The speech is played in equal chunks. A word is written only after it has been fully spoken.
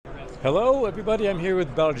Hello, everybody. I'm here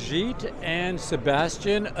with Baljit and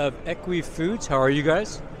Sebastian of EQUII Foods. How are you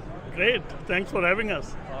guys? Great. Thanks for having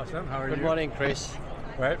us. Awesome. How are you? Good morning, Chris.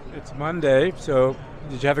 Right. It's Monday, so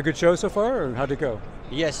did you have a good show so far, or how'd it go?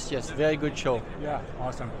 Yes, very good show. Yeah.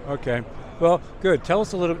 Awesome. Okay. Well, good. Tell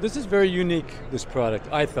us a little. This is very unique, this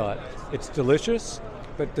product, I thought. It's delicious,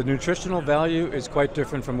 but the nutritional value is quite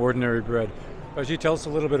different from ordinary bread. Baljit, tell us a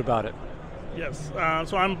little bit about it. Yes.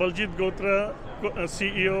 So I'm Baljit Gotra,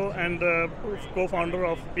 CEO and co-founder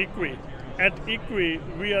of EQUII. At EQUII,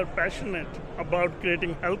 we are passionate about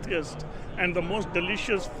creating healthiest and the most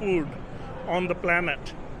delicious food on the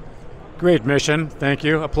planet. Great mission. Thank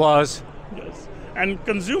you. Applause. Yes. And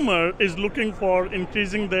consumer is looking for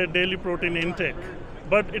increasing their daily protein intake.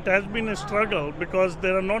 But it has been a struggle because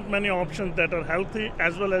there are not many options that are healthy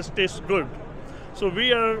as well as taste good. So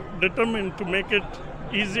we are determined to make it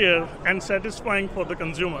easier and satisfying for the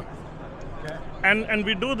consumer. Okay. And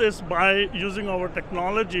we do this by using our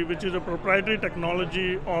technology, which is a proprietary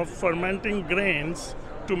technology of fermenting grains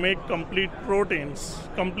to make complete proteins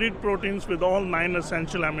with all 9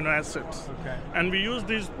 essential amino acids. Okay. And we use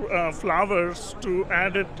these flours to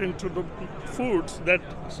add it into the foods that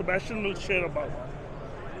Sebastian will share about.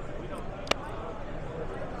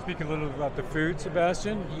 Speak a little about the food,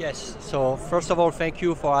 Sebastian. Yes, so first of all, thank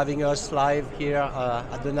you for having us live here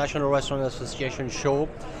at the National Restaurant Association show.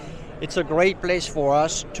 It's a great place for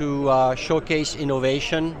us to showcase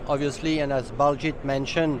innovation, obviously, and as Baljit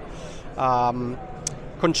mentioned,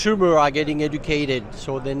 consumers are getting educated,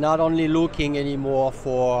 so they're not only looking anymore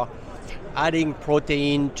for adding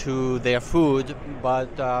protein to their food, but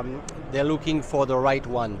they're looking for the right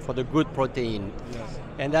one, for the good protein. Yes.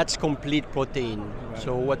 And that's complete protein. Right.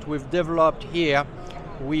 So what we've developed here,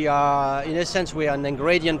 we are, in essence, we are an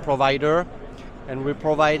ingredient provider, and we're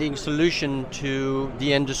providing solution to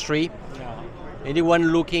the industry. Yeah. Anyone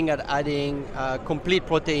looking at adding complete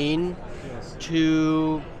protein Yes.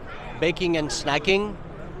 to baking and snacking,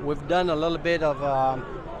 we've done a little bit of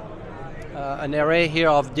an array here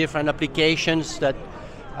of different applications that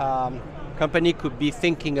company could be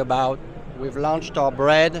thinking about. We've launched our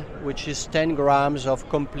bread, which is 10 grams of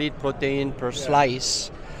complete protein per slice.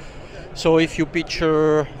 So if you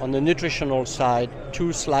picture on the nutritional side,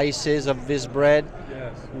 2 slices of this bread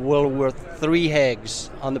Yes. will worth 3 eggs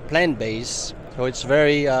on the plant base. So it's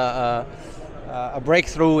very a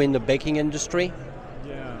breakthrough in the baking industry.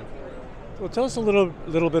 Yeah. Well, tell us a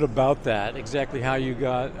little bit about that. Exactly how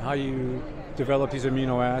you developed these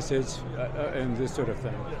amino acids and this sort of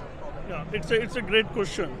thing. Yeah, it's a great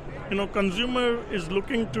question. Consumer is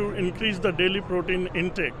looking to increase the daily protein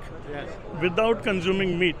intake Yes. without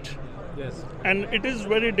consuming meat. Yes. And it is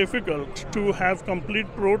very difficult to have complete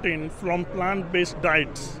protein from plant-based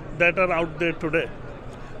diets that are out there today.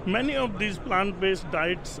 Many of these plant-based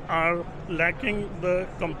diets are lacking the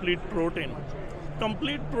complete protein.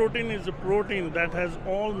 Complete protein is a protein that has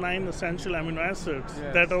all 9 essential amino acids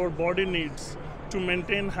Yes. that our body needs to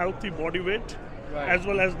maintain healthy body weight, Right. as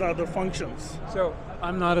well as the other functions. So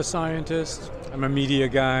I'm not a scientist. I'm a media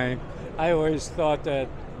guy. I always thought that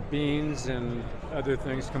beans and other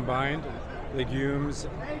things combined, legumes,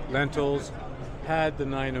 lentils, had the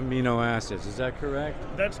 9 amino acids. Is that correct?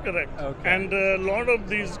 That's correct. Okay. And a lot of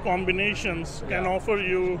these combinations can Yeah. offer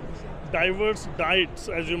you diverse diets,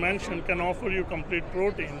 as you mentioned, can offer you complete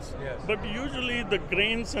proteins. Yes. But usually the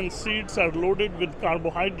grains and seeds are loaded with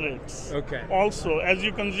carbohydrates. Okay. Also, as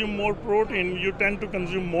you consume more protein, you tend to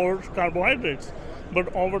consume more carbohydrates.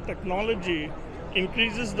 But our technology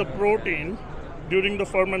increases the protein during the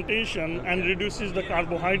fermentation and reduces the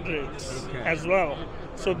carbohydrates Okay. as well.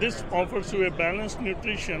 So this offers you a balanced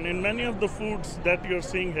nutrition in many of the foods that you're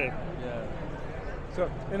seeing here. Yeah. So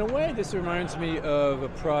in a way, this reminds me of a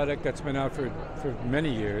product that's been out for many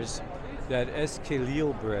years, that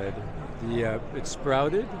esquelil bread. It's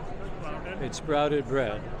sprouted. It's sprouted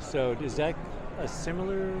bread. So is that a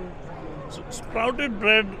similar? So sprouted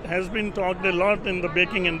bread has been talked a lot in the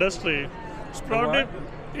baking industry. Sprouted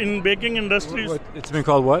in baking industries. It's been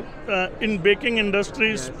called what? In baking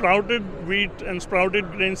industries, Yes. sprouted wheat and sprouted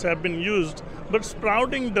grains have been used, but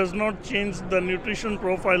sprouting does not change the nutrition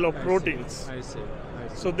profile of proteins. I see.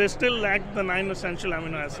 So they still lack the 9 essential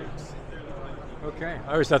amino acids. Okay.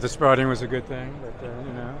 I always thought the sprouting was a good thing, but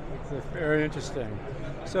it's very interesting.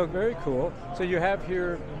 So very cool. So you have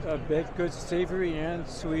here baked goods, savory and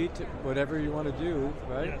sweet, whatever you want to do,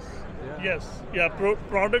 right? Yes. Yeah. Yes. Yeah.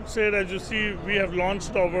 Products here, as you see, we have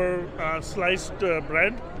launched our sliced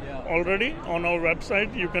bread already on our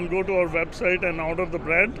website. You can go to our website and order the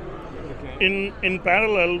bread. Okay. In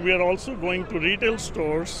parallel, we are also going to retail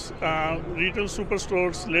stores, retail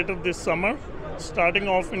superstores later this summer. starting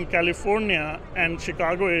off in California and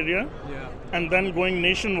Chicago area, and then going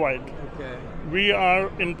nationwide. Okay. We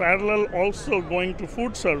are in parallel also going to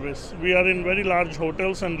food service. We are in very large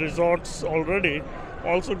hotels and resorts already,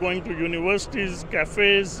 also going to universities,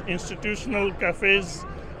 cafes, institutional cafes,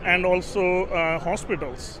 and also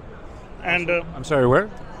hospitals. And I'm sorry, where?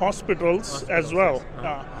 hospitals as well,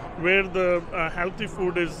 where the healthy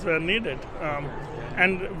food is needed.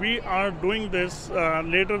 And we are doing this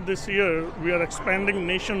later this year. We are expanding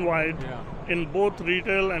nationwide in both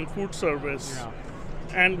retail and food service.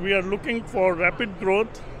 And we are looking for rapid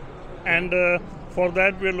growth, and for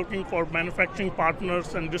that we are looking for manufacturing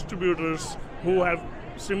partners and distributors who have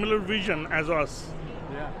similar vision as us.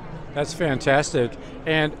 Yeah. That's fantastic.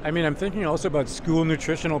 And I mean, I'm thinking also about school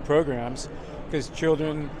nutritional programs, because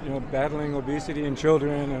children, battling obesity in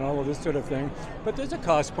children and all of this sort of thing. But there's a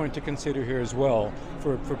cost point to consider here as well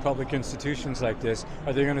for public institutions like this.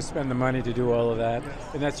 Are they going to spend the money to do all of that?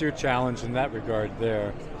 And that's your challenge in that regard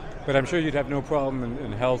there. But I'm sure you'd have no problem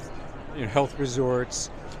in health resorts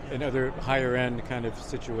and other higher end kind of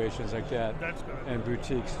situations like that. That's correct. And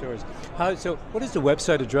boutique stores. So what is the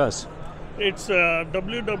website address? It's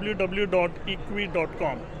www.equi.com.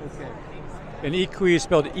 Okay. And EQUII is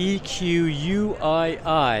spelled EQUII.com.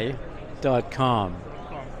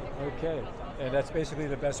 Okay. And that's basically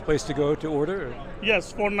the best place to go to order? Or?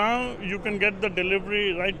 Yes, for now you can get the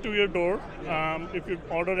delivery right to your door if you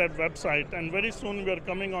order at website. And very soon we are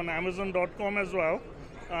coming on Amazon.com as well.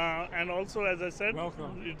 And also, as I said,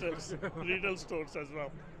 retail stores as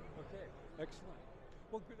well. Okay, excellent.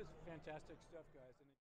 Well, good, it's fantastic stuff.